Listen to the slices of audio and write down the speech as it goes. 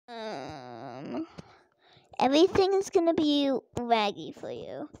everything is gonna be laggy for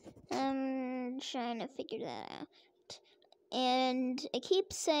you. I'm trying to figure that out. And I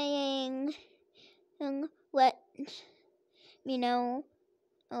keep saying, let me know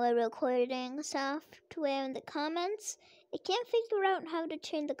a recording software in the comments. I can't figure out how to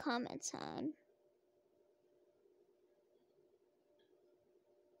turn the comments on.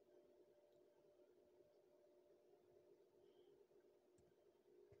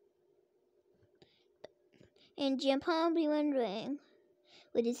 And you're probably wondering,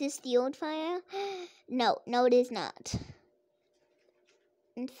 what is this, the old file? No, it is not.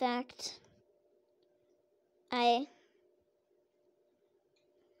 In fact, I've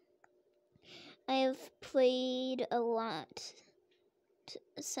played a lot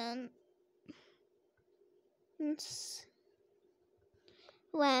since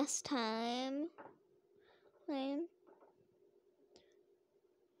last time.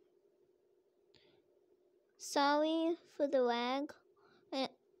 Sorry for the lag.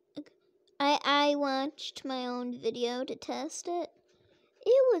 I watched my own video to test it.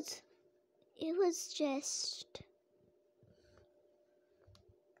 It was just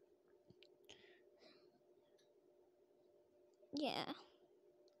yeah.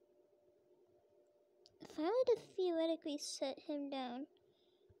 If I were to theoretically set him down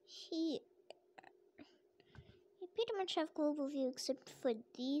here, you pretty much have global view except for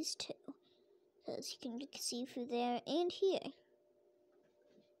these two, because you can see through there and here.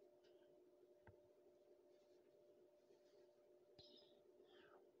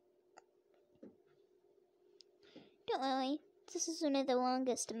 Don't worry, this is one of the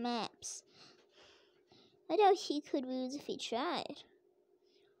longest maps. I doubt he could lose if he tried.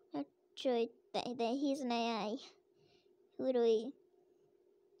 Actually, that he's an AI. Literally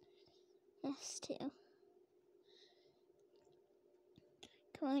has to.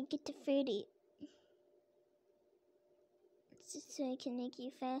 Come on, get to 30. So I can make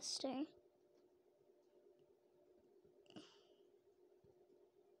you faster.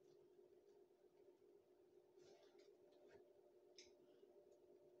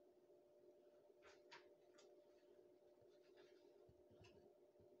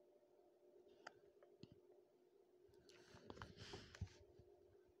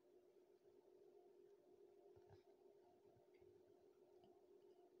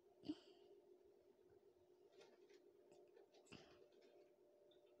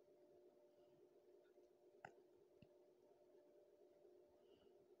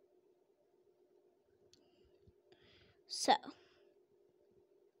 So,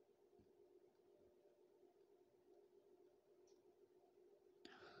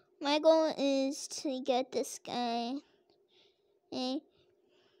 my goal is to get this guy good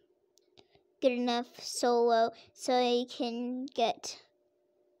enough solo so I can get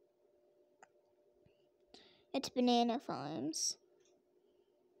at banana farms.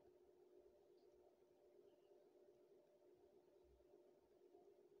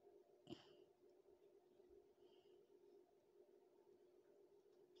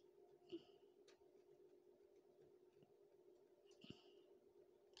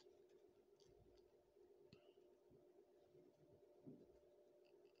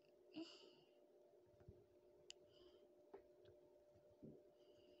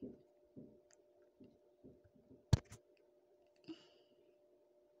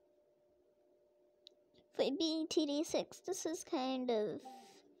 For BTD6, this is kind of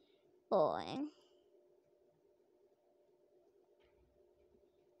boring.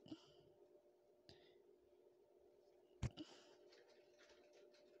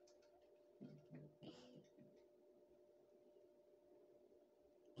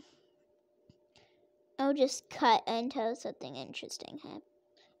 I'll just cut until something interesting happens.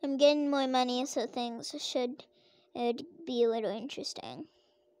 I'm getting more money, so things should be a little interesting.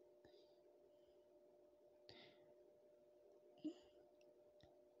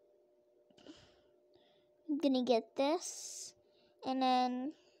 I'm gonna get this, and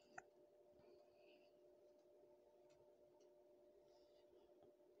then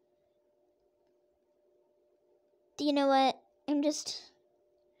do you know what? I'm just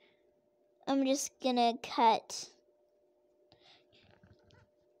gonna cut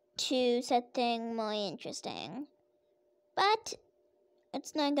to something more interesting. But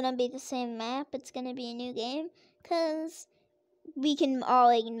it's not gonna be the same map, it's gonna be a new game, because we can all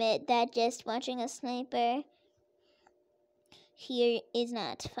admit that just watching a sniper here is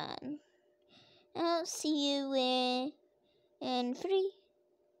not fun. I'll see you in 3,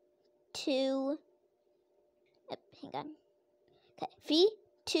 2, hang on. Okay, 3,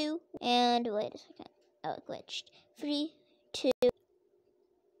 2, and wait a second. Oh, it glitched. 3, 2,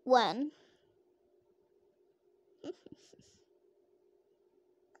 1.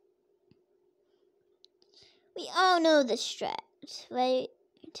 We all know the strat, right?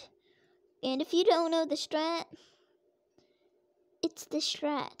 And if you don't know the strat, it's the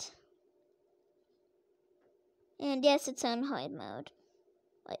strat. And yes, it's on hard mode.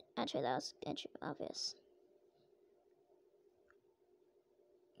 Wait, actually, that was obvious.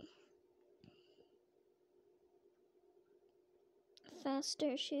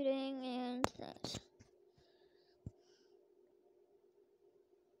 Faster shooting and that.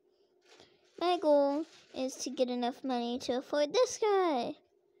 My goal is to get enough money to afford this guy.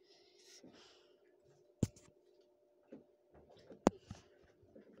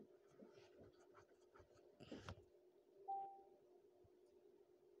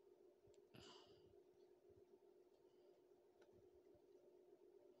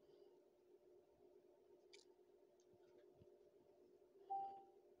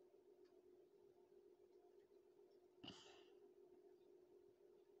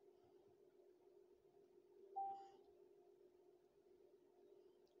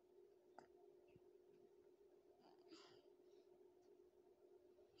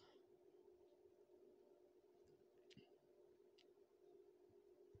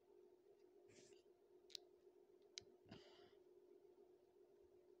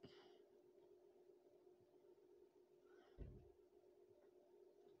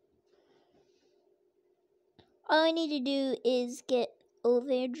 All I need to do is get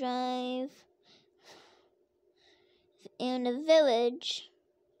overdrive and a village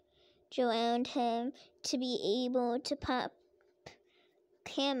around him to be able to pop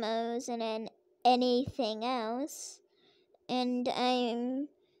camos and then anything else. And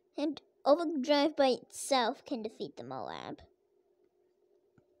overdrive by itself can defeat the Moab.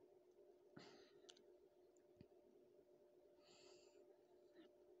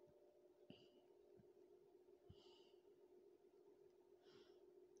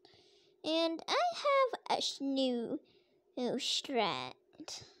 And I have a new strat.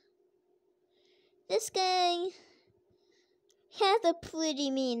 This guy has a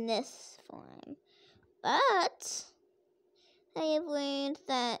pretty meanness for him, but I have learned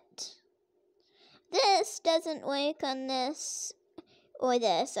that this doesn't work on this or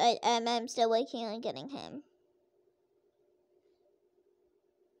this. I'm still working on getting him.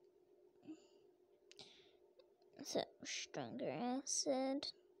 So, stronger acid.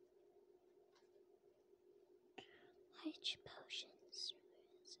 Large potions.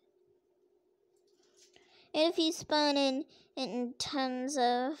 And if you spawn in tons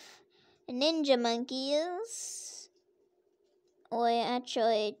of ninja monkeys, or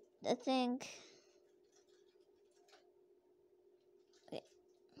actually, I think. Wait.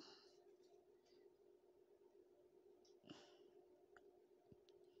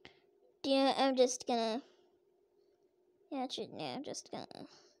 Yeah, I'm just gonna. Yeah, actually, no, I'm just gonna.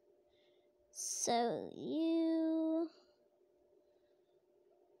 So you.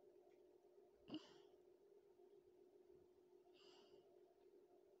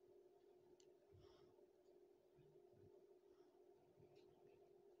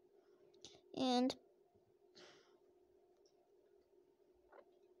 And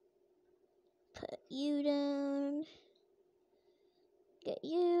put you down. Get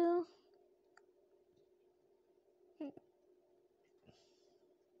you.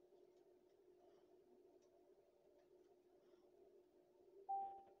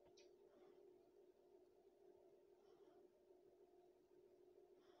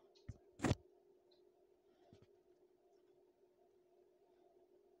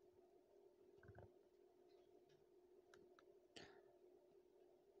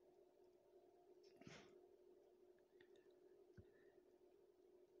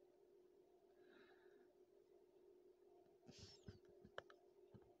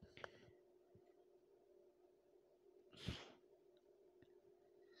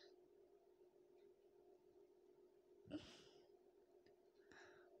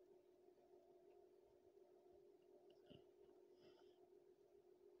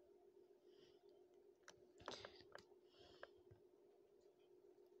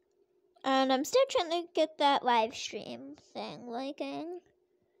 And I'm still trying to get that live stream thing working.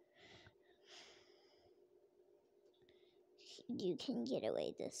 You can get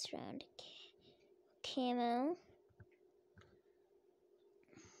away this round. Camo.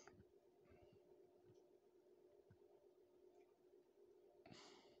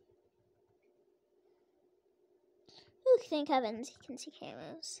 Ooh, thank heavens you can see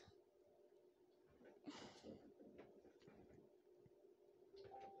camos.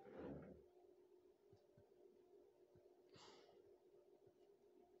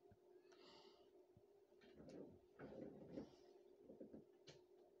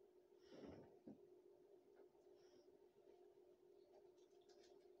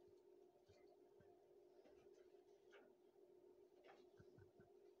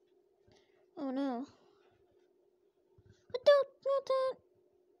 Oh no. But don't, not that.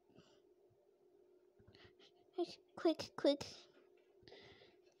 Quick, quick.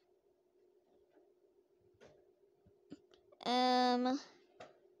 1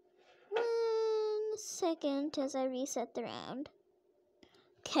 second as I reset the round.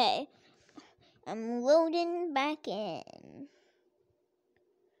 Okay. I'm loading back in.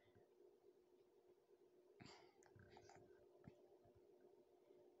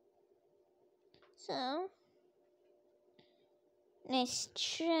 So, nice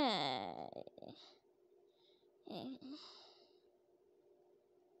try. Yeah,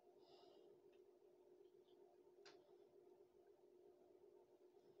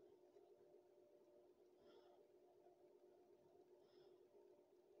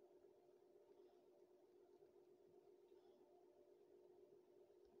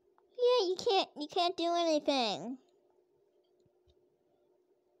 you can't do anything.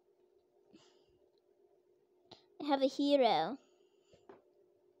 I have a hero.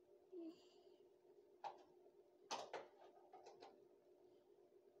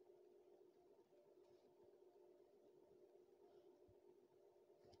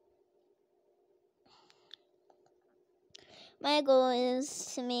 My goal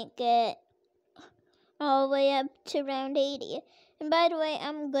is to make it all the way up to round 80. And by the way,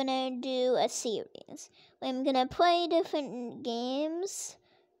 I'm gonna do a series. I'm gonna play different games,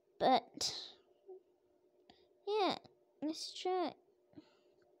 but yeah, let's try.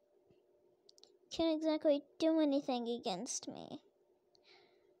 Can't exactly do anything against me.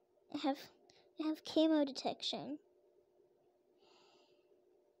 I have chemo detection.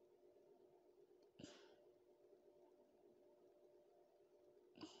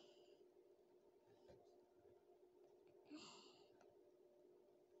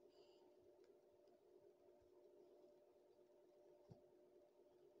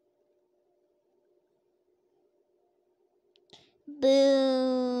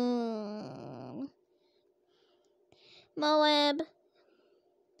 Boom. Moab,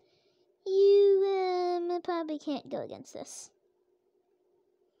 you probably can't go against this.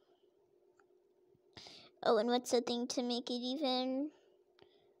 Oh, and what's the thing to make it even?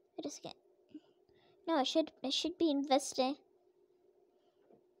 I just can't. No, I should be investing.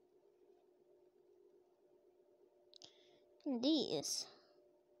 In these.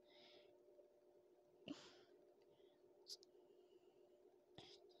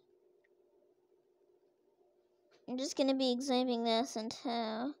 I'm just gonna be examining this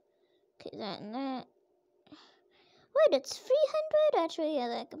until. Okay, that and that. Wait, it's 300? Actually, yeah,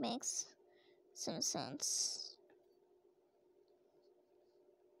 that makes some sense.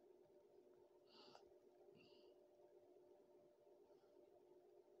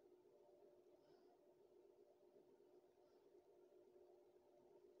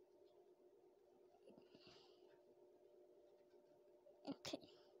 Okay.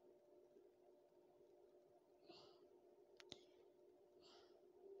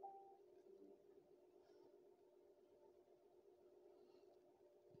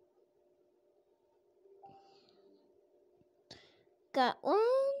 Got one.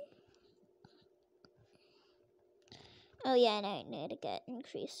 Oh yeah, and I need to get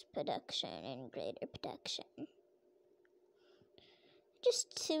increased production and greater protection.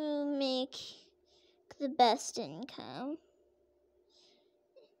 Just to make the best income.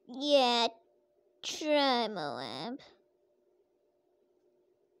 Yeah, try Moab.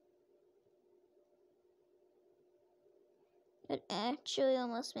 It actually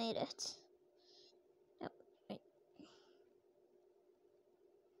almost made it. Oh, wait.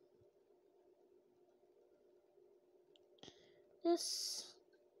 This.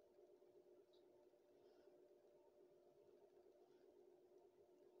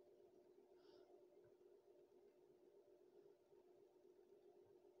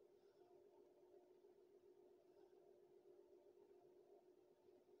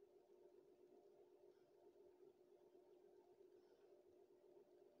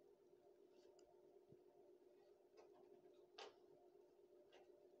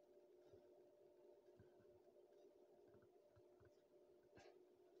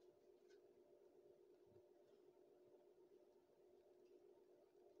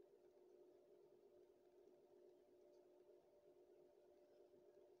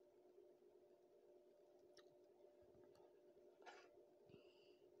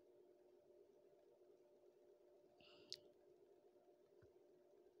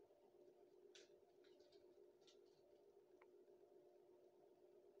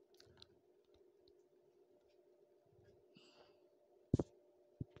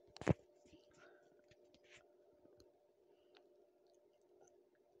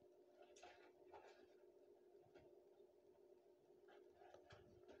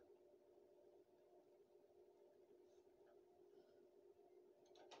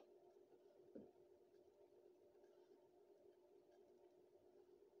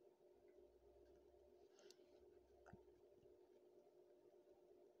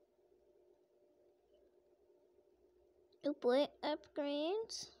 Oh boy,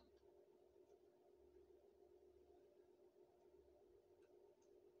 upgrades.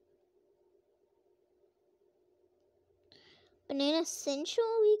 Banana Central,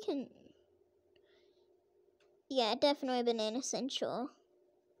 we can... Yeah, definitely Banana Central.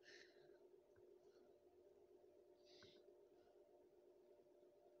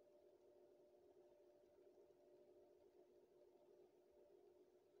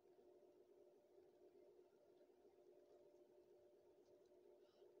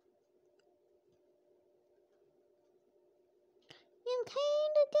 I'm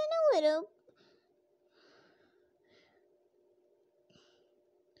kinda getting a little...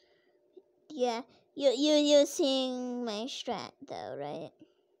 Yeah, you're seeing my strat though, right?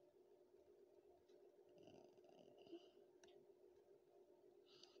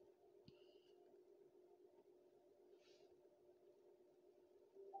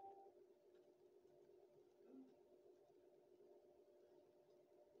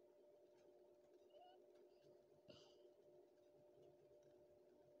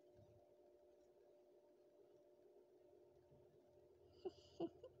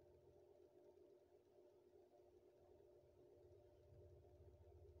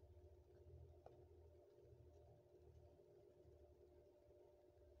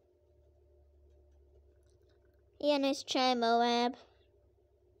 Yeah, nice try, Moab.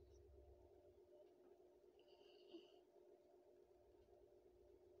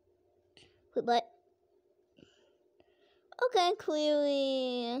 Wait, what? Okay,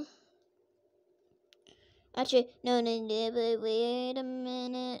 clearly... Actually, no, but wait a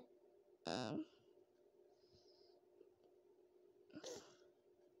minute.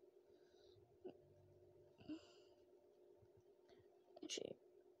 Actually,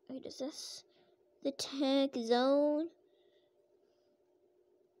 wait, is this the tech zone?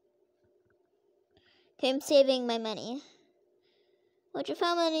 Okay, I'm saving my money. Wonder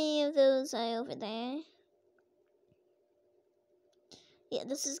how many of those are over there. Yeah,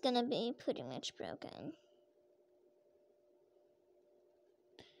 this is gonna be pretty much broken.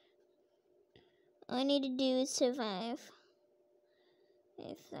 All I need to do is survive.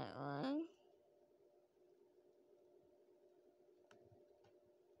 If that one.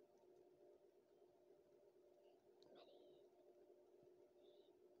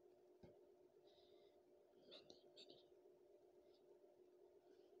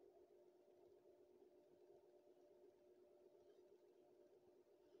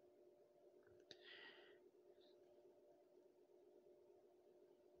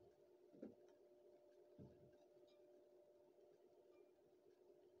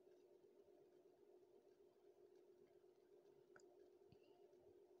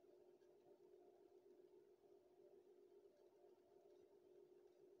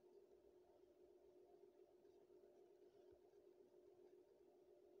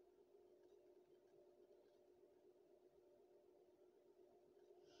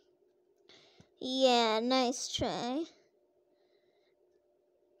 Yeah, nice try.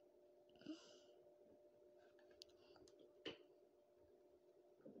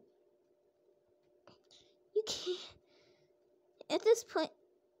 You can't. At this point,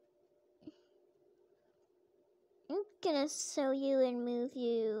 I'm gonna sell you and move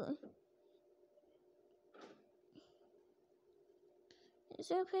you. Is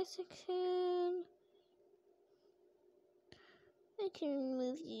there a place I can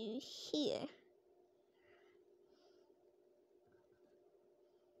move you here.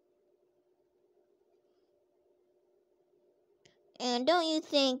 And don't you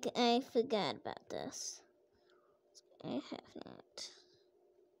think I forgot about this? I have not.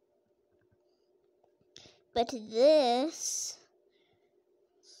 But this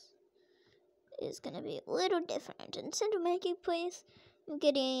is gonna be a little different. Instead of making place, I'm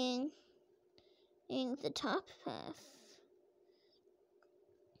getting in the top path.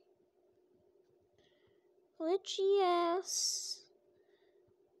 Which, yes,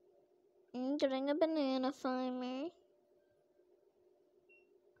 I'm getting a banana farmer.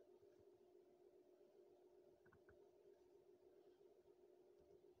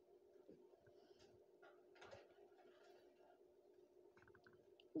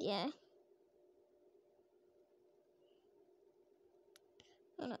 Yeah.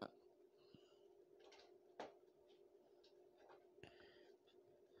 Oh no.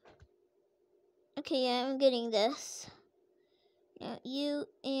 Okay, yeah, I'm getting this. Now you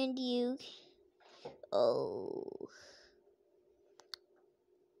and you. Oh.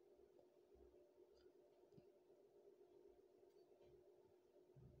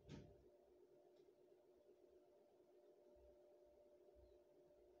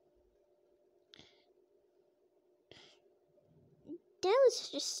 that was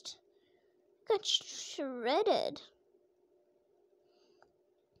just got shredded.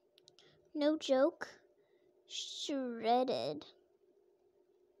 No joke. Shredded.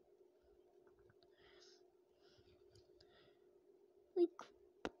 Like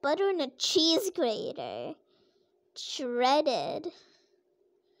butter in a cheese grater. Shredded.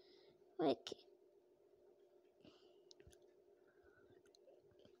 Like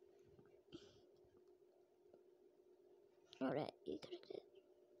alright, you could have did.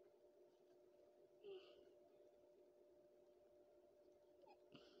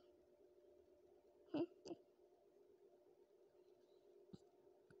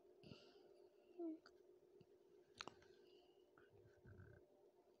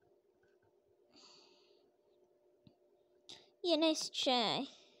 Yeah, nice try.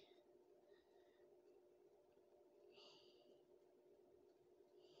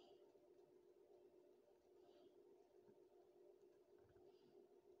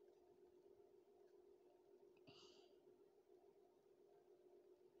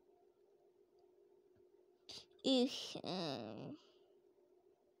 Ew,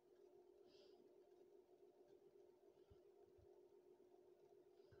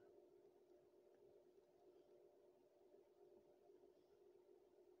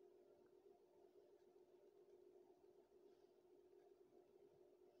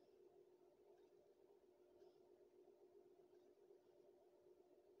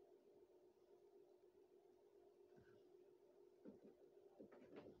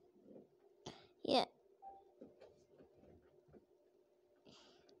 yeah.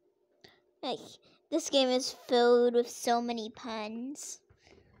 Like, this game is filled with so many puns.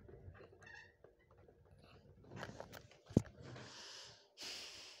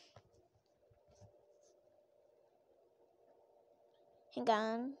 Hang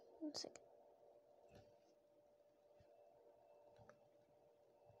on. 1 second.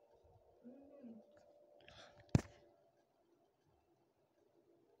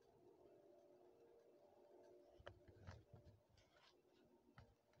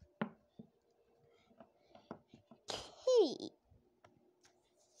 Hey.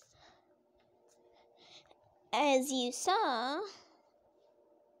 As you saw,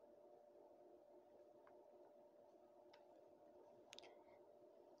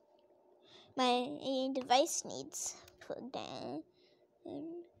 my device needs plugged in.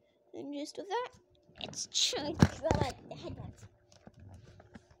 And just with that, it's charged. The headphones.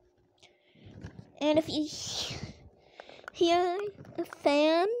 And if you hear a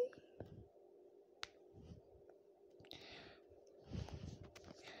fan,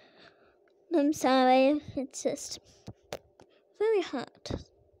 I'm sorry, it's just very hot.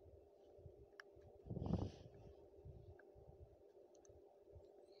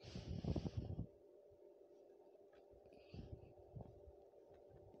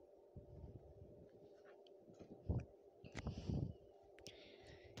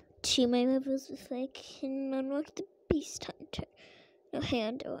 To my levels if I can unlock the Beast Hunter. No,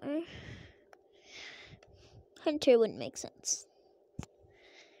 Handor. Hunter wouldn't make sense.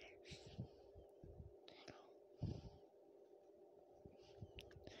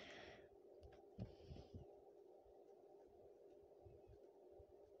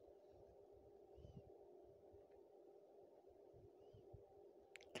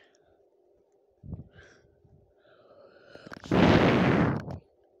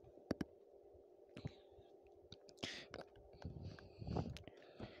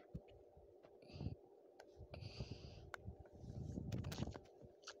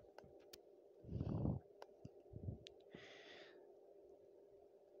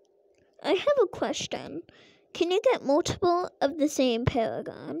 I have a question. Can you get multiple of the same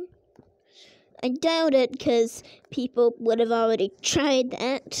Paragon? I doubt it, because people would have already tried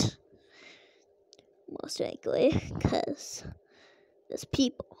that. Most likely, because there's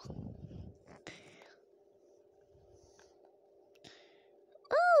people.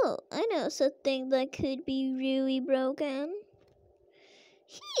 Oh, I know something that could be really broken.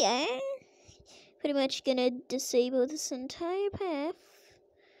 Here, pretty much gonna disable this entire path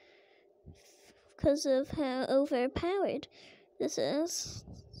because of how overpowered this is.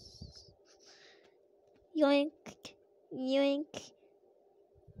 Yoink, yoink.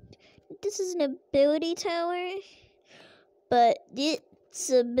 This is an ability tower, but its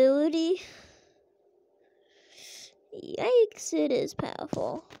ability, yikes, it is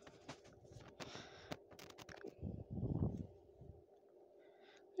powerful.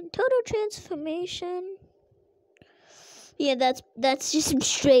 And total transformation, yeah, that's just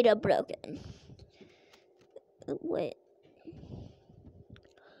straight up broken. Wait.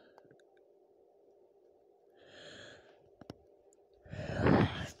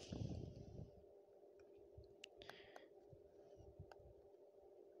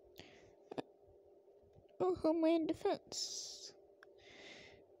 homeland defense.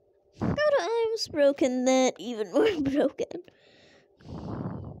 Got arms broken, that even more broken.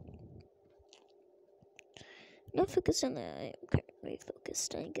 Not focused on that. I'm currently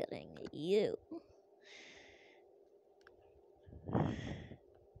focused on getting you.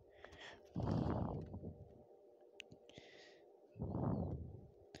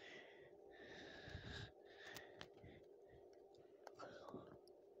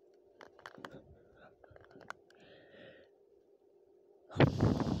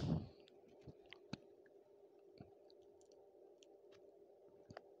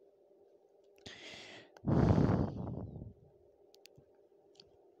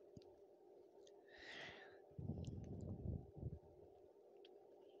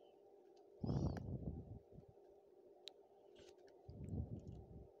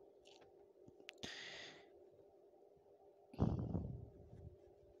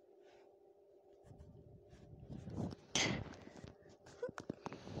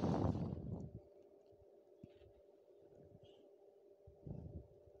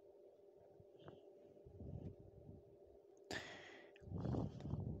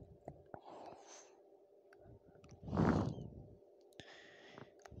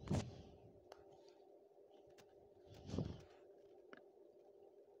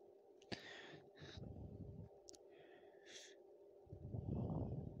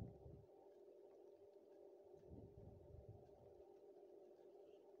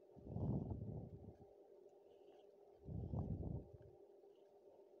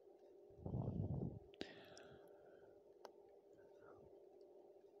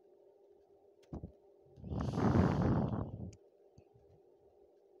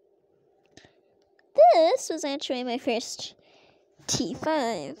 This was actually my first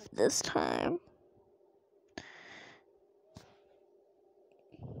T5 this time.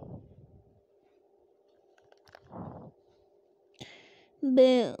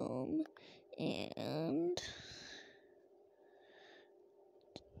 Boom. And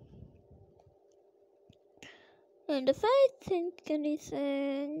if I think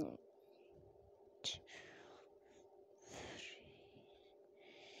anything,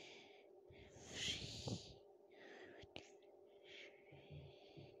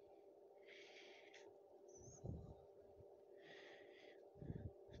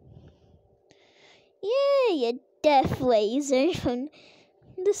 yeah, a death laser from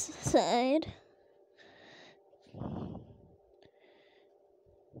this side.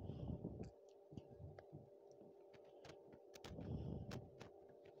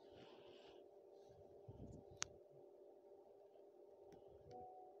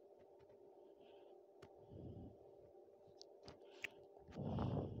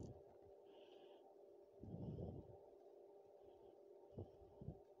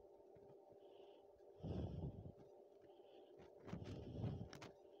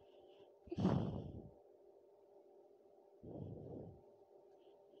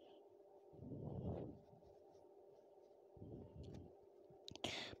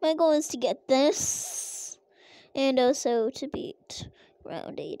 My goal is to get this, and also to beat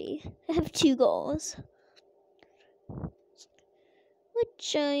round 80. I have 2 goals,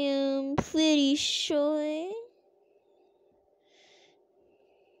 which I am pretty sure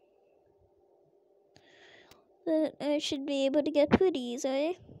that I should be able to get pretty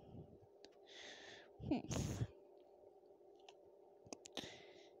easily.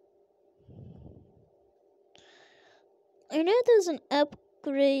 I know there's an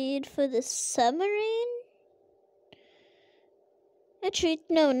upgrade for the submarine. Actually,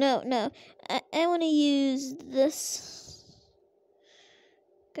 no. I want to use this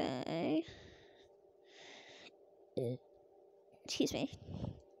guy. Excuse me.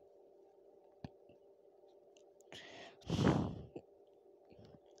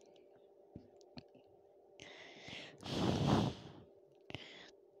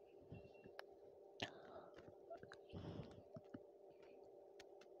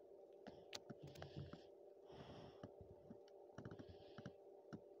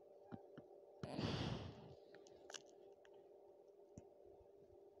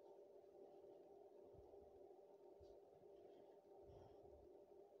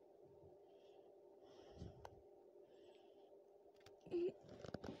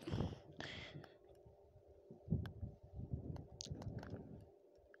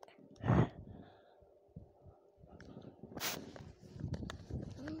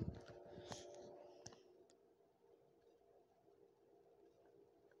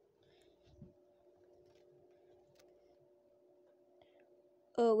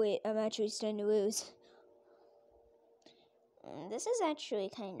 Oh wait, I'm actually starting to lose. This is actually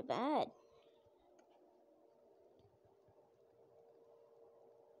kind of bad.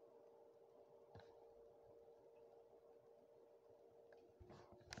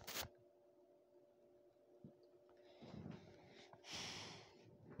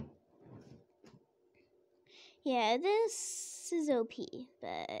 Yeah, this is OP,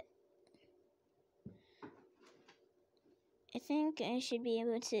 but I think I should be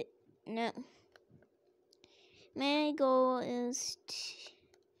able to. No. My goal is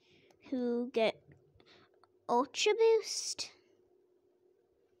to get Ultra Boost.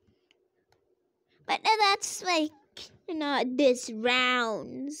 But that's like not this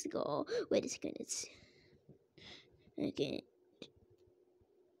round's goal. Wait a second. Okay.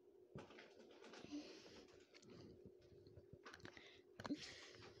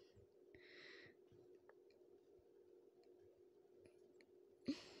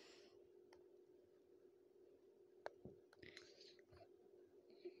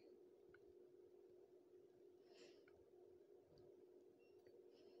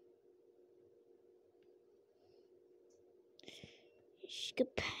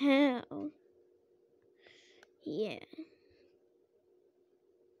 Kapow. Yeah.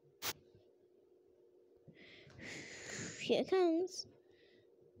 Here it comes.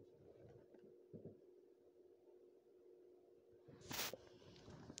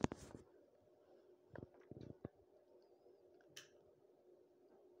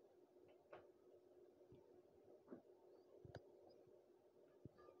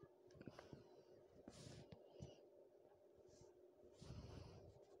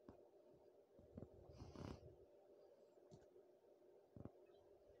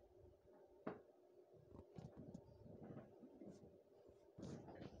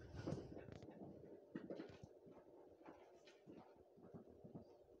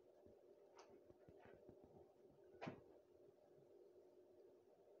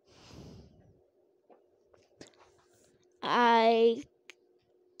 I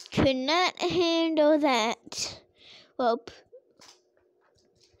could not handle that. Well,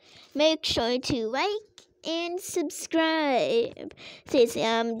 make sure to like and subscribe. Seriously,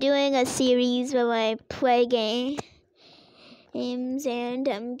 I'm doing a series where I play games, and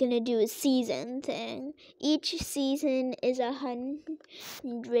I'm gonna do a season thing. Each season is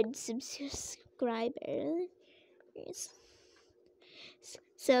 100 subscribers.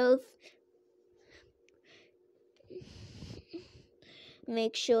 So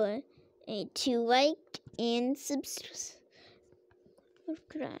make sure to like and subscribe.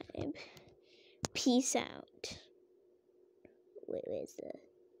 Peace out. Wait, where's the...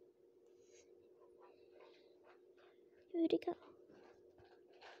 Where'd it go?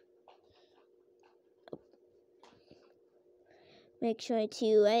 Oh. Make sure to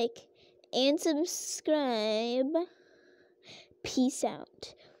like and subscribe. Peace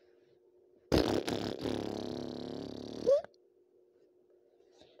out.